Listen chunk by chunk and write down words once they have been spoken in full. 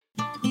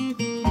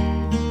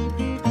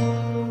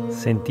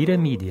Sentire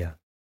Media.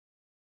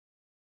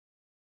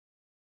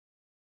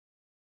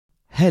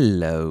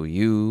 Hello,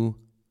 you.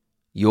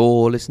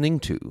 You're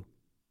listening to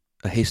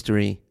A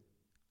History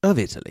of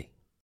Italy.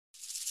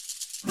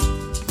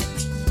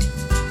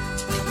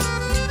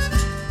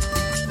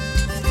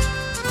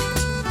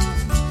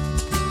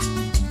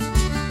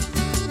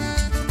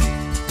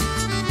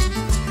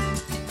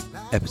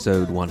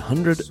 Episode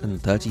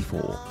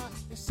 134,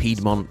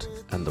 Piedmont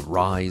and the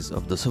Rise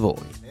of the Savoy,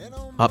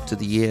 up to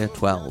the year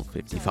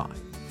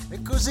 1255.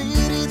 E così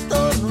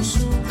ritorno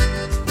su,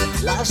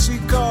 lascio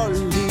I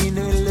colli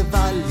nelle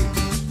valli,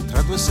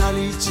 tra due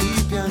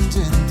salici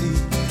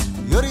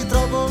piangenti, io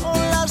ritrovo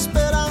la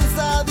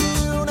speranza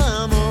di un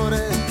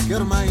amore che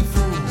ormai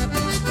fu.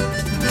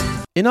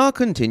 In our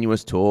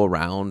continuous tour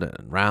round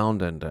and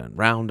round and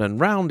round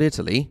and round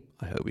Italy,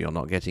 I hope you're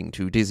not getting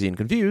too dizzy and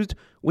confused,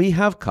 we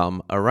have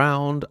come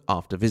around,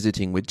 after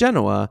visiting with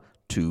Genoa,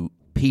 to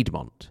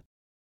Piedmont.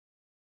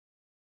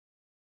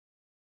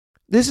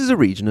 This is a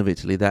region of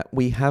Italy that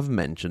we have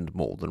mentioned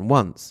more than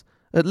once,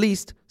 at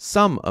least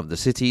some of the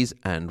cities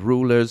and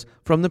rulers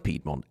from the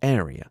Piedmont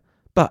area,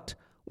 but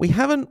we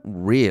haven't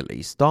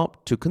really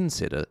stopped to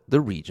consider the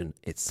region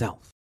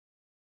itself.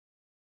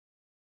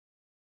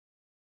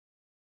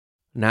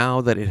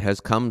 Now that it has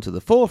come to the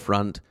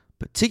forefront,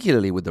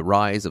 particularly with the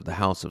rise of the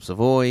House of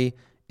Savoy,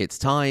 it's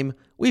time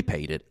we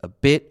paid it a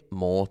bit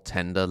more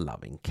tender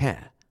loving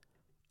care.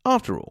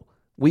 After all,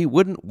 we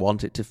wouldn't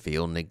want it to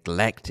feel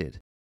neglected.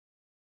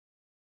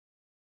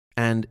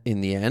 And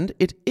in the end,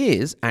 it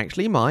is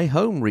actually my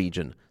home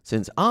region,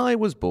 since I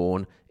was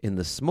born in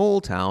the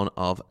small town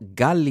of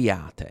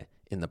Galliate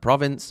in the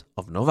province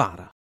of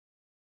Novara.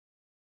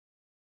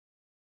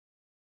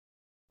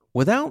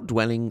 Without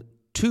dwelling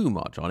too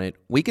much on it,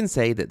 we can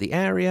say that the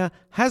area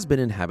has been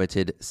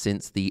inhabited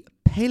since the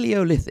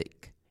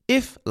Paleolithic.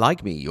 If,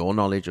 like me, your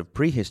knowledge of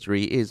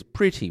prehistory is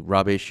pretty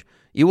rubbish,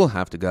 you will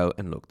have to go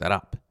and look that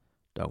up.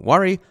 Don't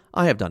worry,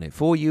 I have done it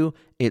for you.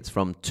 It's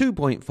from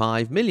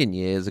 2.5 million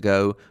years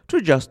ago to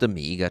just a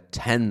meager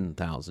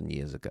 10,000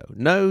 years ago.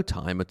 No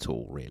time at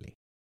all, really.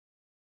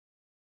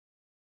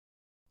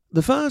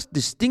 The first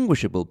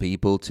distinguishable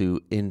people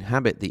to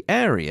inhabit the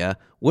area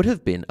would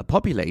have been a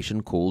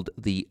population called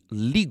the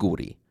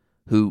Liguri,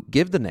 who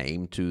give the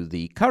name to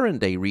the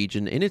current-day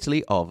region in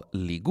Italy of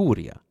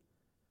Liguria.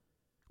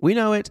 We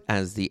know it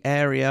as the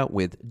area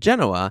with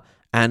Genoa,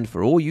 and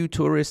for all you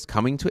tourists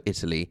coming to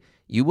Italy,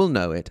 you will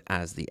know it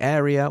as the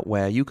area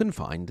where you can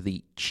find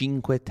the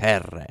Cinque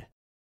Terre.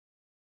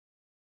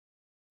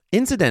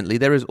 Incidentally,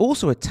 there is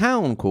also a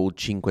town called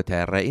Cinque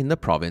Terre in the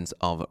province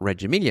of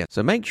Reggio Emilia,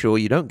 so make sure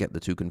you don't get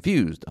the two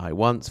confused. I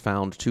once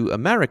found two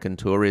American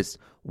tourists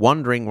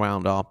wandering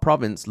around our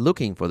province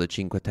looking for the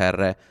Cinque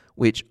Terre,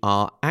 which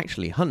are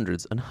actually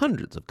hundreds and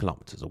hundreds of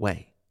kilometers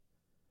away.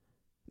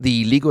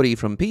 The Liguri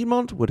from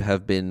Piedmont would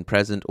have been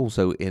present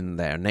also in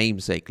their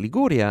namesake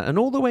Liguria and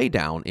all the way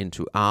down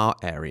into our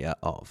area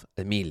of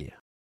Emilia.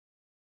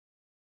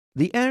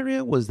 The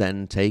area was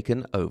then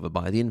taken over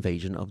by the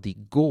invasion of the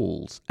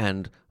Gauls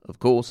and, of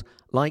course,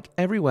 like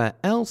everywhere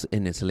else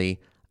in Italy,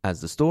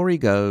 as the story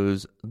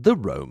goes, the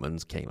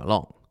Romans came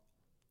along.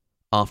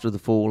 After the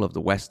fall of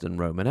the Western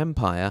Roman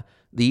Empire,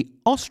 the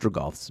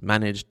Ostrogoths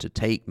managed to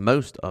take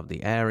most of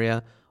the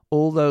area,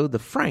 although the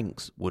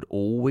Franks would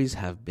always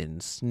have been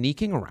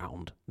sneaking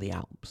around the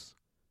Alps.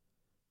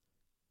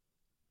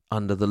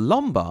 Under the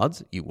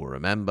Lombards, you will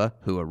remember,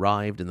 who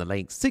arrived in the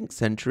late 6th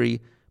century,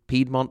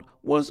 Piedmont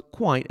was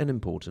quite an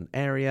important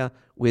area,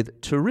 with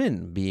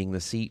Turin being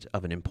the seat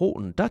of an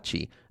important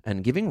duchy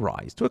and giving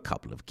rise to a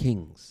couple of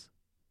kings.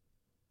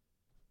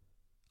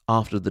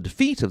 After the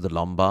defeat of the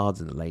Lombards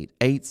in the late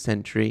 8th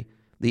century,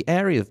 the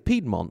area of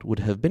Piedmont would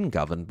have been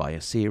governed by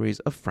a series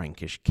of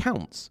Frankish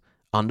counts,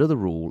 under the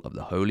rule of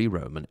the Holy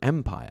Roman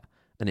Empire,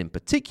 and in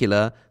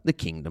particular the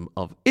Kingdom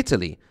of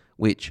Italy,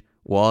 which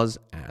was,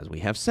 as we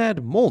have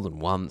said more than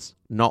once,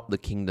 not the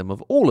kingdom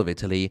of all of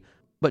Italy,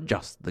 but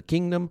just the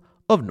kingdom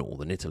of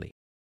northern Italy.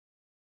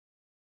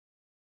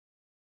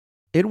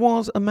 It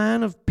was a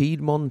man of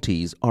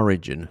Piedmontese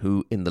origin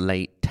who, in the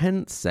late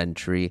 10th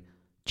century,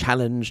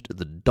 challenged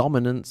the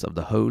dominance of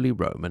the Holy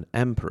Roman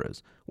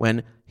emperors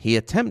when he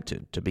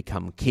attempted to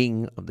become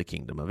king of the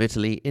Kingdom of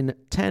Italy in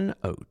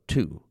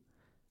 1002.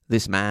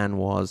 This man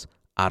was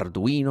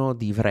Arduino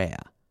di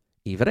Ivrea,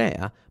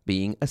 Ivrea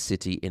being a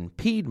city in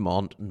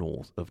Piedmont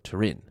north of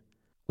Turin.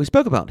 We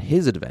spoke about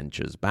his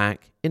adventures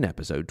back in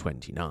episode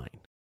 29.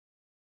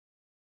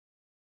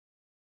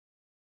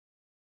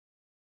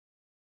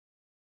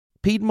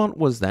 Piedmont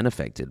was then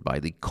affected by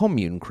the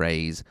commune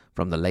craze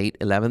from the late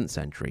 11th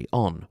century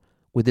on,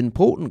 with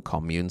important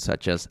communes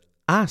such as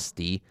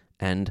Asti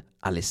and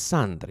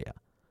Alessandria,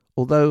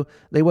 although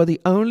they were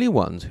the only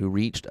ones who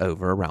reached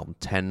over around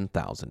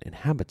 10,000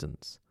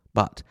 inhabitants.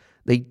 But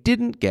they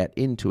didn't get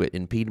into it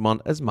in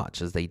Piedmont as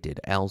much as they did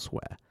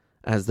elsewhere,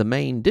 as the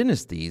main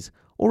dynasties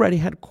already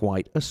had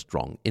quite a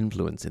strong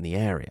influence in the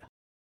area.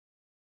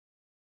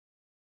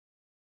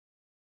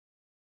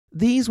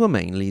 These were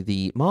mainly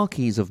the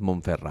Marquis of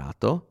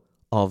Monferrato,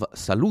 of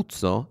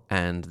Saluzzo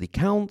and the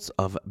Counts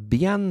of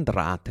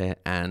Biandrate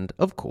and,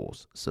 of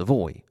course,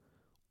 Savoy,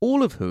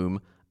 all of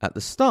whom at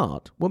the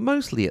start were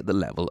mostly at the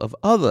level of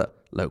other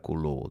local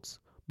lords,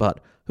 but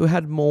who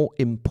had more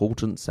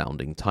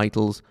important-sounding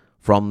titles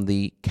from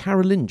the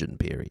Carolingian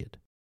period.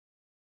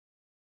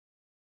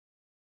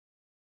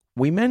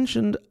 We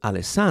mentioned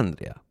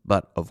Alessandria,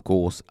 but of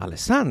course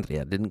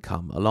Alessandria didn't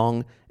come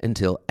along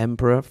until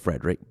Emperor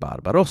Frederick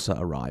Barbarossa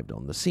arrived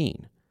on the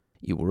scene.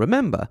 You will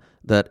remember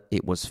that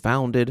it was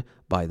founded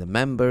by the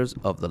members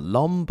of the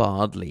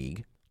Lombard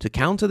League to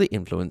counter the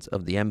influence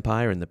of the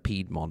empire in the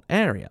Piedmont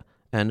area,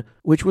 and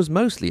which was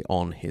mostly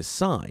on his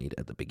side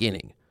at the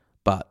beginning,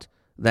 but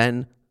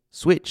then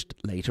switched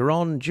later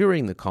on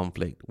during the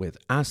conflict, with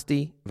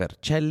Asti,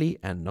 Vercelli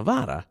and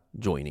Novara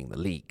joining the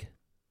league.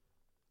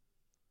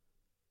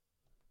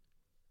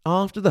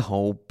 After the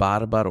whole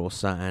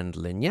Barbarossa and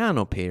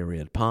Legnano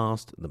period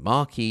passed, the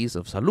Marquis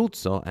of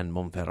Saluzzo and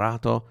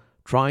Monferrato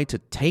tried to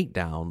take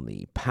down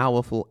the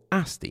powerful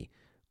Asti,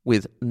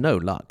 with no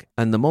luck,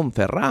 and the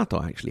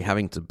Monferrato actually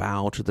having to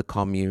bow to the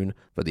commune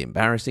for the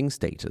embarrassing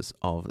status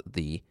of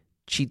the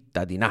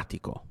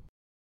cittadinatico,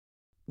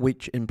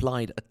 which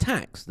implied a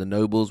tax the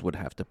nobles would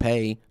have to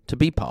pay to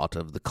be part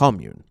of the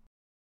commune.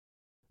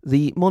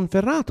 The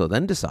Monferrato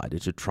then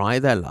decided to try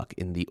their luck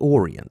in the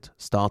Orient,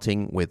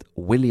 starting with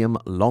William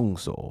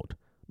Longsword,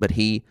 but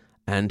he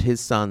and his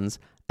sons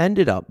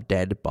ended up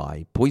dead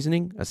by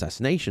poisoning,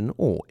 assassination,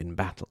 or in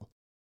battle.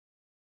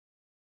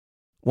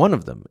 One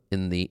of them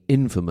in the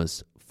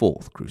infamous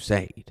Fourth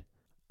Crusade,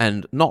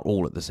 and not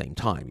all at the same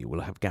time, you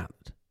will have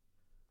gathered.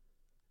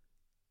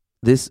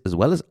 This, as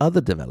well as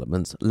other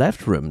developments,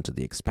 left room to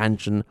the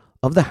expansion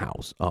of the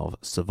House of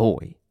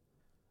Savoy,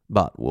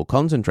 but we'll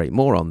concentrate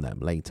more on them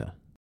later.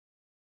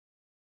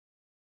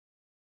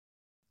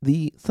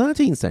 The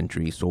 13th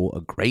century saw a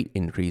great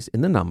increase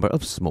in the number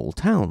of small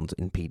towns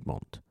in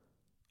Piedmont.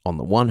 On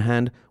the one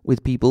hand,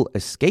 with people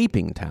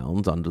escaping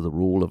towns under the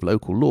rule of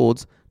local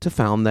lords to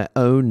found their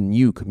own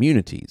new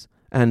communities,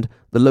 and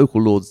the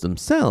local lords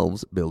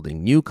themselves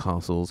building new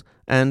castles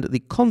and the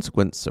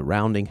consequent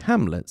surrounding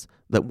hamlets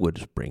that would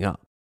spring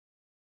up.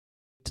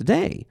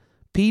 Today,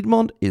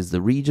 Piedmont is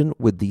the region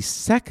with the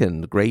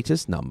second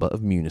greatest number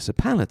of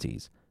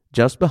municipalities,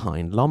 just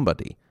behind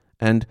Lombardy,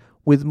 and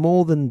with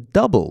more than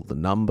double the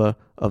number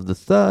of the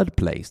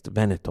third-placed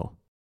Veneto.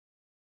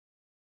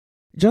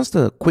 Just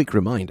a quick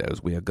reminder,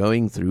 as we are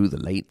going through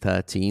the late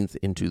 13th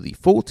into the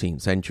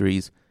 14th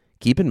centuries,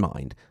 keep in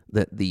mind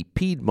that the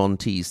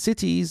Piedmontese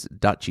cities,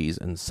 duchies,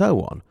 and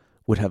so on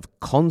would have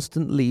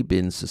constantly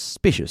been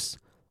suspicious,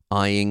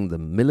 eyeing the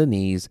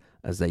Milanese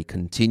as they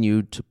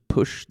continued to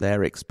push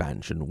their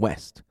expansion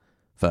west,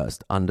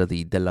 first under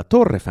the Della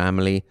Torre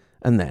family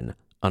and then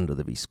under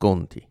the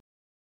Visconti.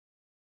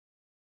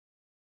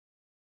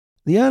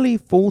 The early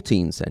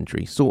 14th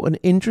century saw an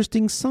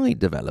interesting side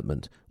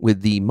development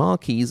with the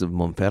Marquis of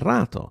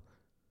Monferrato.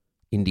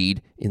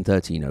 Indeed, in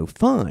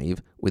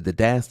 1305, with the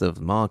death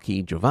of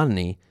Marquis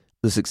Giovanni,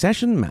 the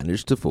succession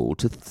managed to fall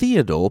to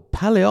Theodore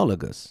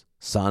Palaeologus,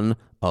 son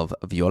of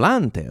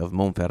Violante of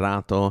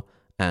Monferrato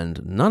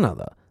and none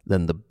other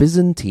than the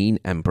Byzantine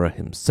emperor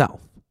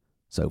himself.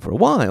 So for a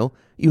while,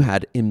 you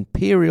had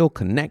imperial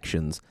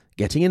connections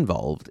getting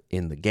involved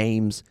in the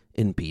games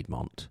in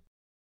Piedmont.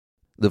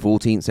 The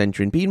 14th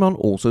century in Piedmont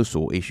also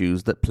saw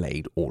issues that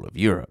plagued all of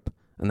Europe,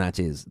 and that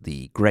is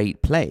the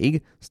Great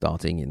Plague,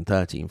 starting in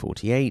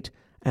 1348,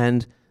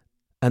 and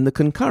the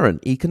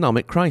concurrent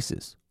economic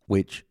crisis,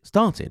 which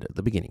started at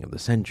the beginning of the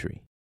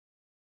century.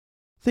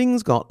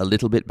 Things got a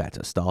little bit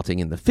better starting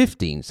in the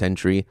 15th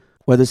century,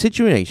 where the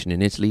situation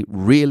in Italy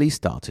really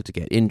started to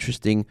get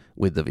interesting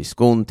with the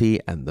Visconti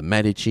and the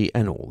Medici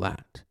and all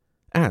that,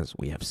 as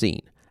we have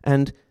seen.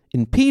 And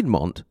in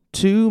Piedmont,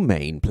 two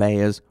main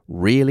players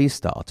really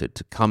started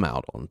to come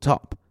out on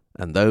top,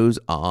 and those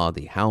are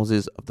the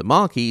houses of the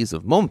Marquis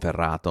of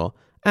Monferrato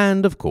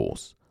and, of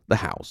course, the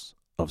House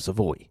of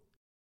Savoy.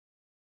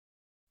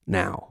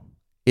 Now,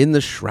 in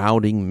the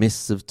shrouding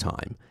mists of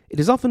time, it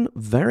is often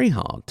very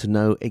hard to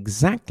know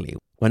exactly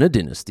when a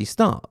dynasty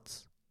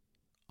starts.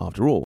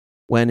 After all,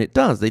 when it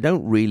does, they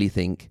don't really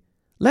think,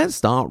 let's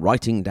start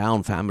writing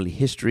down family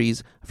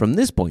histories from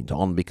this point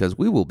on because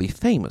we will be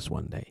famous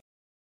one day.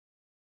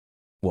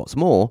 What's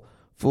more,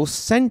 for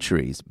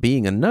centuries,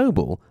 being a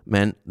noble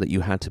meant that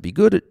you had to be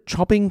good at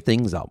chopping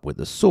things up with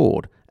a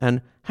sword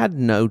and had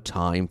no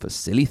time for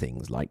silly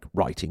things like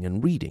writing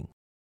and reading.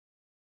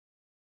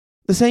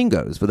 The same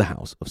goes for the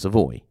House of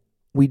Savoy.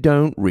 We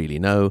don't really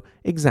know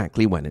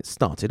exactly when it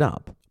started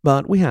up,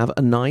 but we have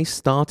a nice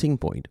starting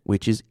point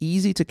which is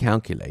easy to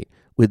calculate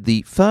with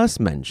the first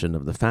mention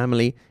of the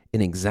family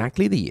in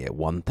exactly the year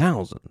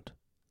 1000.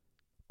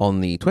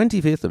 On the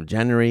 25th of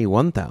January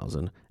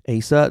 1000, a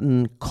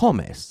certain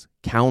Comes,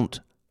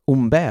 Count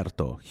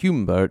Umberto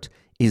Humbert,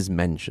 is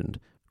mentioned,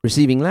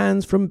 receiving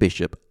lands from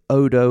Bishop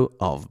Odo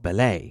of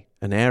Belley,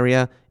 an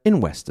area in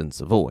western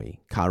Savoy,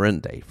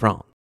 current-day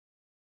France.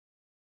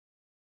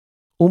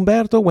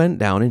 Umberto went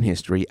down in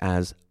history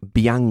as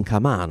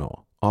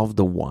Biancamano, of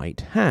the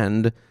White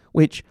Hand,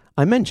 which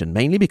I mention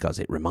mainly because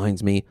it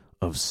reminds me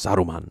of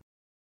Saruman.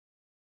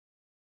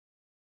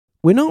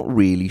 We're not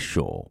really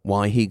sure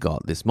why he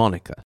got this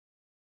moniker.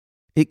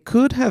 It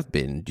could have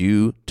been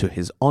due to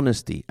his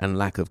honesty and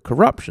lack of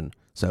corruption,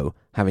 so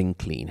having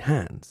clean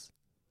hands.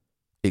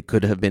 It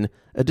could have been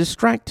a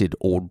distracted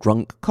or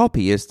drunk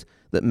copyist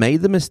that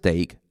made the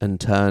mistake and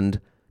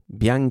turned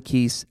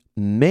Bianchis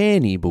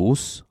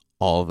Menibus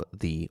of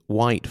the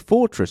White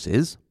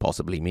Fortresses,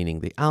 possibly meaning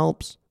the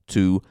Alps,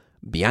 to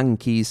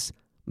Bianchis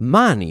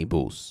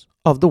Manibus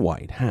of the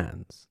White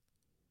Hands.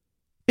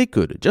 It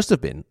could just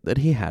have been that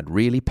he had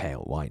really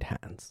pale white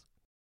hands.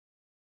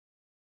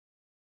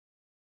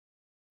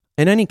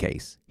 In any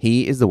case,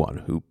 he is the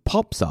one who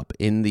pops up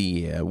in the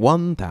year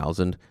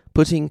 1000,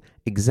 putting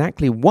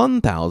exactly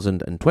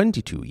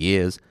 1022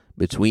 years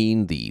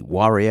between the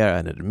warrior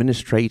and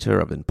administrator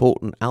of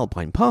important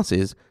alpine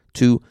passes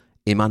to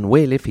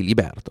Emanuele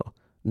Filiberto,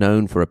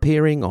 known for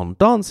appearing on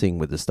Dancing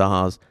with the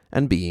Stars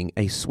and being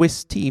a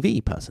Swiss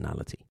TV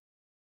personality.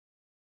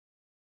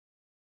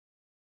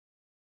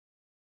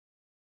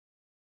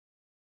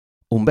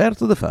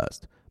 Umberto I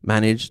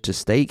managed to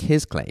stake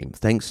his claim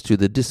thanks to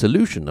the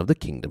dissolution of the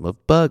Kingdom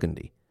of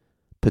Burgundy,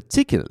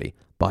 particularly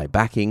by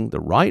backing the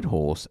right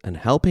horse and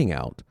helping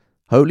out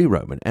Holy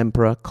Roman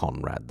Emperor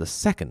Conrad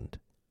II.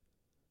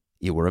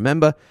 You will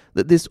remember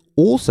that this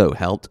also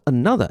helped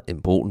another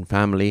important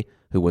family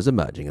who was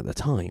emerging at the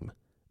time,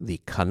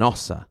 the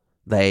Canossa,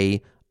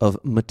 they of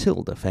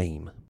Matilda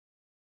fame.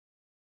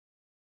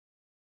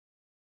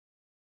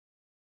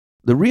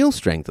 The real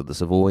strength of the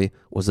Savoy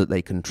was that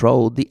they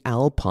controlled the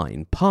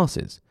Alpine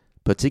passes,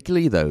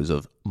 particularly those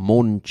of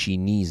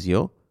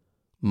Monchinisio,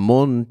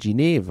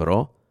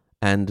 Monginevro,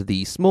 and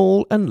the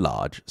small and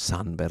large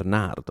San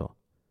Bernardo.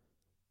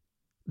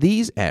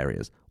 These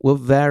areas were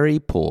very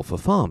poor for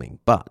farming,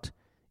 but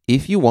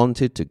if you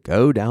wanted to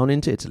go down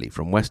into Italy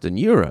from Western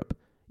Europe,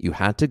 you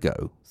had to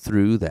go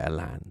through their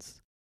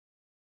lands.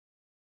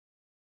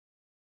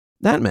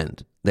 That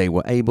meant they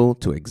were able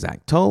to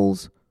exact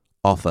tolls,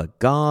 offer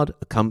guard,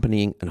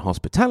 accompanying, and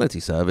hospitality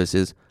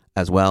services,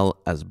 as well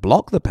as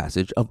block the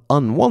passage of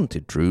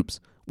unwanted troops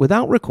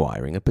without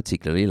requiring a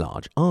particularly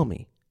large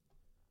army.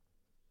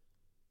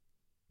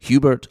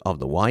 Hubert of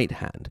the White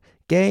Hand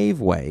gave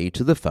way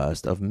to the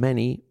first of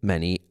many,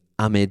 many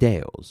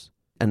Amedeos,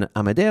 an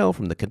Amedeo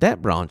from the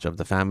cadet branch of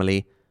the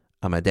family,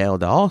 Amedeo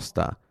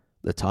d'Aosta,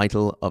 the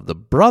title of the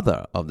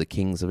brother of the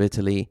kings of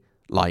Italy,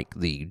 like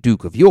the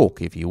Duke of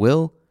York, if you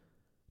will,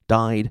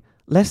 died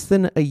less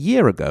than a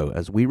year ago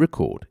as we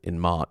record in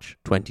March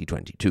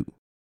 2022.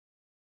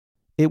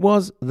 It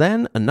was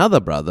then another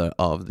brother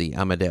of the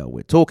Amedeo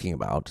we're talking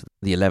about,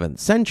 the 11th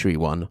century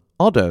one,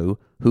 Odo,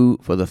 who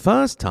for the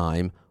first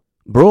time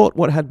brought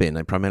what had been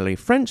a primarily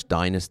French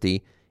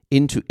dynasty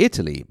into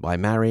Italy by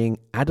marrying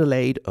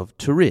Adelaide of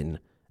Turin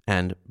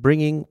and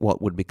bringing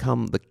what would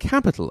become the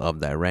capital of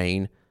their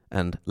reign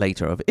and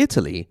later of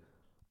Italy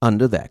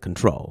under their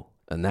control,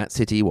 and that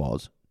city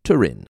was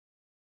Turin.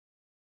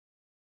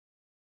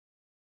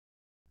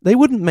 They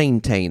wouldn't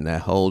maintain their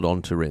hold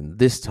on Turin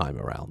this time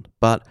around,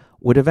 but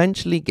would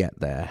eventually get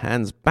their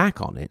hands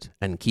back on it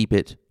and keep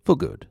it for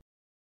good.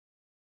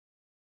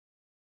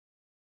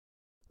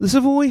 The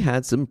Savoy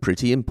had some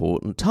pretty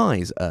important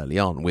ties early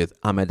on, with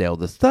Amedeo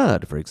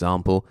III, for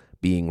example,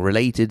 being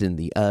related in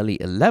the early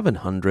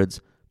 1100s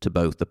to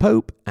both the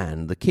Pope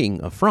and the King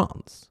of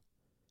France.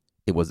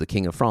 It was the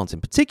King of France in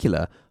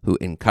particular who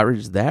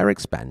encouraged their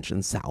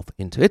expansion south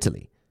into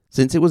Italy,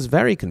 since it was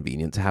very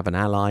convenient to have an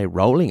ally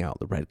rolling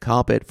out the red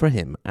carpet for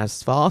him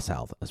as far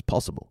south as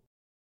possible.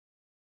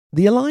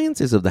 The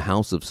alliances of the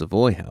House of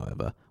Savoy,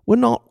 however, were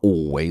not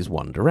always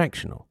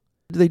one-directional.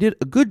 They did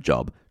a good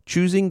job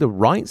choosing the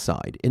right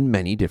side in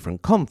many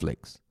different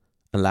conflicts,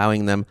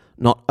 allowing them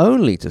not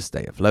only to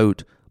stay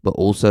afloat, but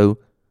also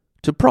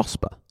to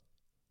prosper.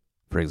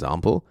 For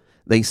example,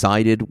 they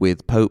sided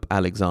with Pope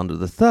Alexander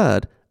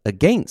III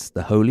against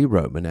the Holy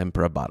Roman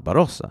Emperor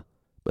Barbarossa,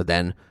 but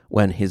then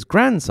when his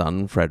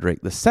grandson Frederick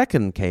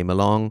II came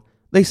along,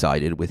 they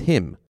sided with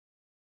him.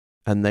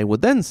 And they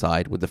would then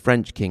side with the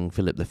French King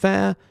Philip the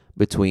Fair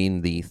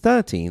between the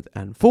 13th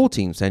and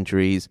 14th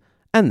centuries,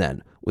 and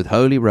then with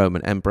Holy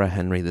Roman Emperor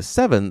Henry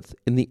VII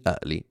in the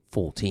early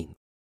 14th.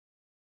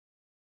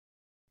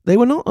 They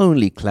were not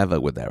only clever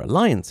with their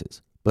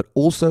alliances, but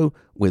also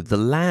with the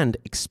land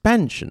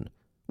expansion,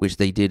 which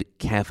they did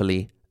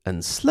carefully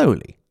and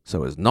slowly,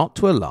 so as not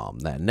to alarm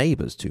their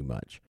neighbours too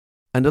much,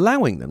 and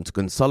allowing them to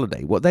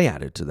consolidate what they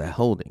added to their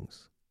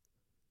holdings.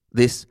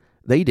 This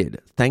they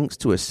did thanks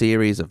to a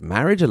series of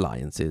marriage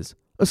alliances,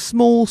 a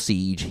small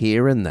siege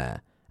here and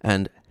there,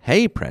 and,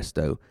 hey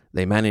presto,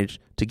 they managed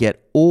to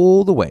get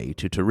all the way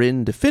to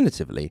Turin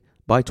definitively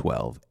by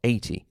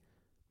 1280,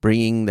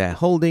 bringing their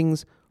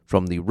holdings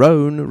from the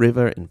Rhone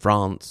River in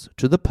France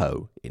to the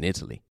Po in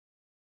Italy.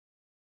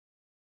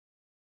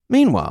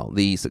 Meanwhile,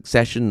 the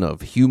succession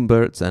of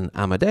Humberts and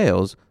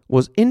Amadeos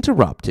was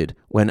interrupted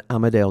when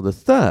Amedeo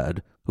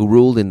III, who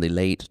ruled in the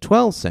late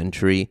 12th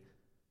century,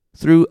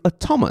 threw a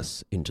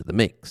Thomas into the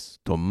mix,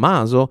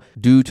 Tommaso,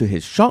 due to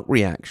his shock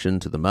reaction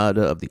to the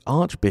murder of the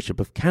Archbishop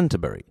of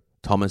Canterbury,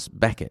 Thomas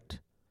Becket.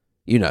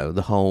 You know,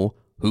 the whole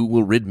 "who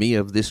will rid me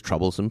of this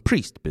troublesome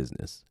priest"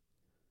 business.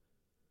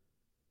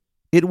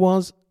 It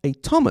was a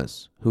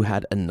Thomas who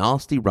had a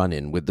nasty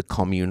run-in with the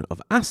commune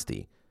of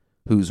Asti,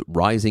 whose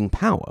rising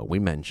power we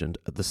mentioned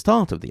at the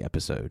start of the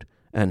episode,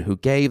 and who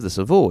gave the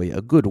Savoy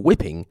a good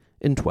whipping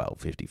in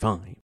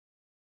 1255.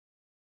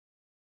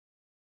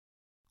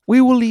 We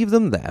will leave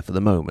them there for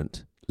the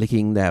moment,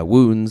 licking their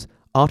wounds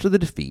after the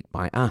defeat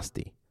by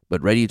Asti,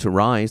 but ready to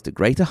rise to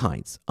greater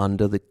heights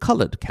under the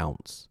coloured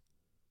counts.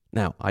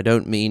 Now, I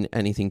don't mean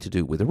anything to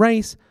do with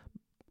race,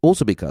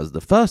 also because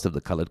the first of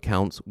the coloured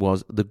counts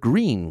was the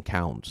Green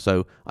Count,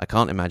 so I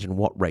can't imagine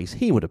what race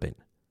he would have been.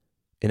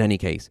 In any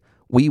case,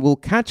 we will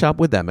catch up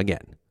with them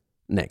again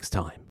next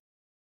time.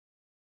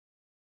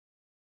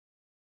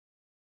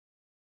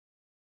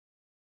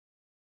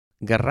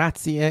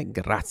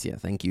 Grazie.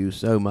 Thank you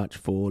so much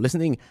for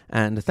listening,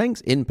 and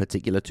thanks in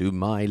particular to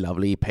my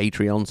lovely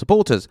Patreon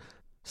supporters,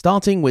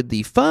 starting with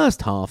the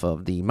first half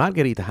of the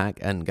Margherita Hack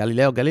and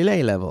Galileo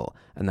Galilei level,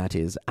 and that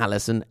is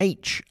Alison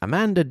H.,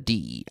 Amanda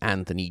D.,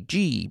 Anthony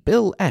G.,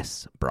 Bill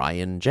S.,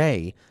 Brian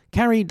J.,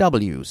 Carrie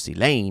W.,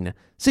 Silane,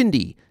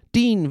 Cindy,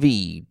 Dean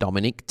V.,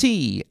 Dominic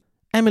T.,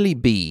 Emily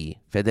B.,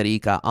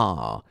 Federica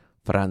R.,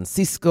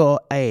 Francisco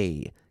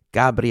A.,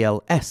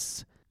 Gabriel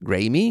S.,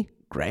 Graeme,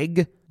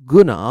 Greg,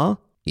 Gunnar,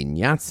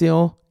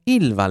 Ignazio,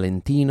 Il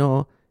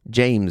Valentino,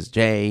 James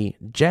J.,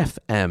 Jeff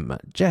M.,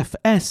 Jeff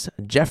S.,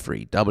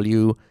 Jeffrey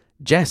W.,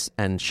 Jess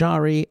and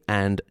Shari,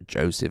 and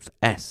Joseph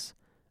S.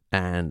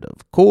 And,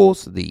 of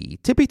course, the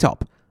tippy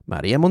top,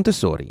 Maria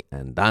Montessori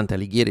and Dante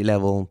Alighieri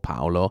level,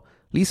 Paolo,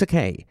 Lisa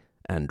K.,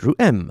 Andrew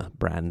M.,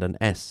 Brandon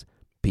S.,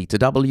 Peter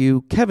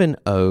W., Kevin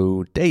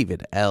O.,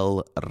 David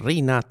L.,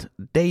 Renat,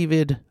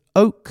 David,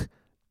 Oak,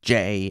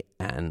 J.,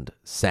 and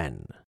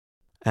Sen.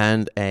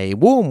 And a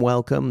warm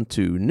welcome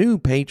to new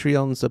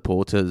Patreon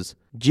supporters,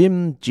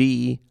 Jim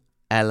G.,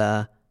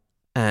 Ella,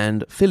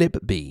 and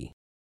Philip B.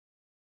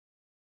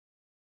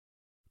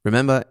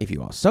 Remember, if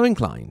you are so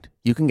inclined,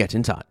 you can get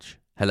in touch.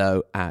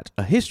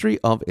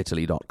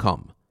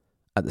 hello@ahistoryofitaly.com.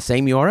 At the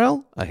same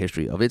URL,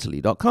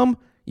 ahistoryofitaly.com,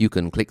 you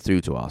can click through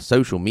to our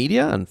social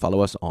media and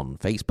follow us on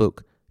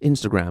Facebook,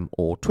 Instagram,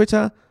 or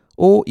Twitter,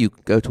 or you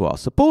can go to our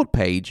support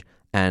page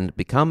and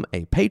become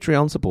a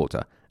Patreon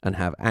supporter and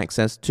have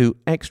access to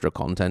extra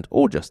content,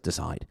 or just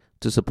decide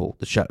to support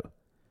the show.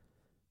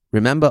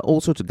 Remember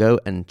also to go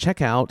and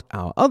check out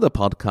our other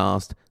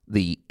podcast,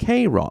 the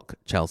K-Rock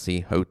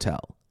Chelsea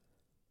Hotel.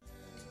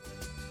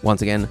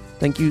 Once again,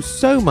 thank you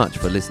so much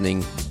for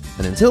listening,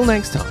 and until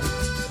next time,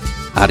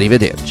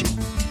 arrivederci.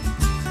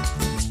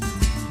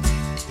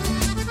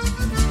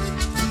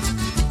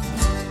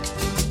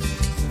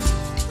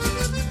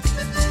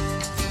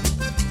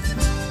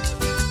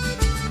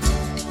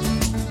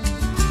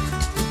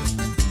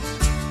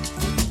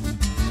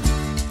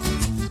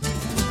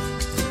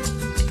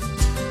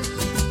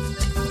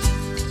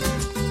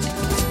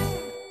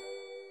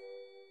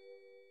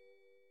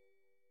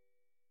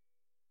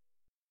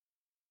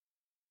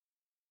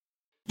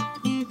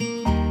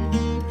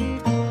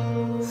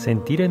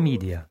 Sentire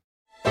Media.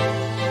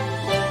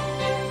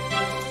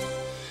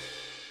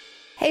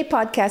 Hey,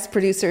 podcast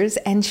producers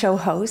and show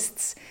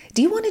hosts.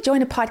 Do you want to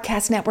join a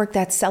podcast network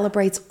that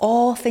celebrates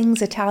all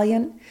things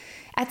Italian?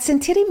 At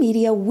Sentire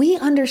Media, we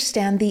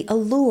understand the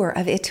allure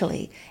of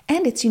Italy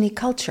and its unique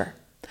culture.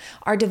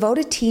 Our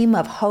devoted team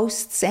of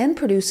hosts and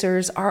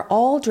producers are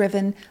all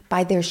driven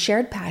by their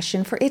shared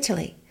passion for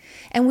Italy.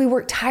 And we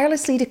work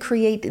tirelessly to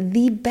create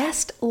the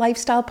best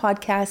lifestyle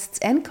podcasts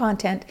and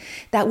content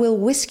that will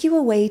whisk you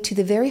away to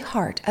the very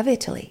heart of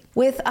Italy.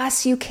 With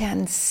us, you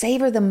can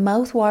savor the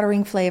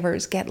mouth-watering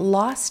flavors, get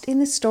lost in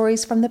the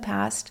stories from the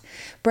past,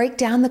 break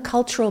down the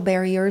cultural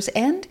barriers,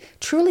 and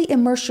truly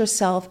immerse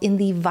yourself in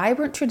the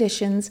vibrant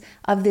traditions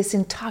of this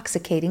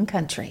intoxicating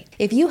country.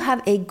 If you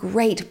have a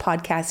great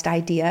podcast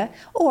idea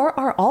or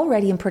are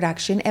already in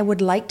production and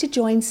would like to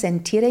join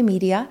Sentire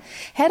Media,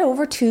 head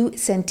over to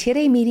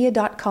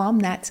sentiremedia.com,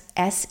 that's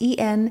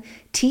SENTIRE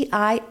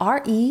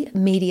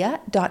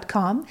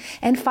media.com,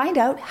 and find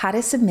out how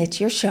to submit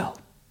your show.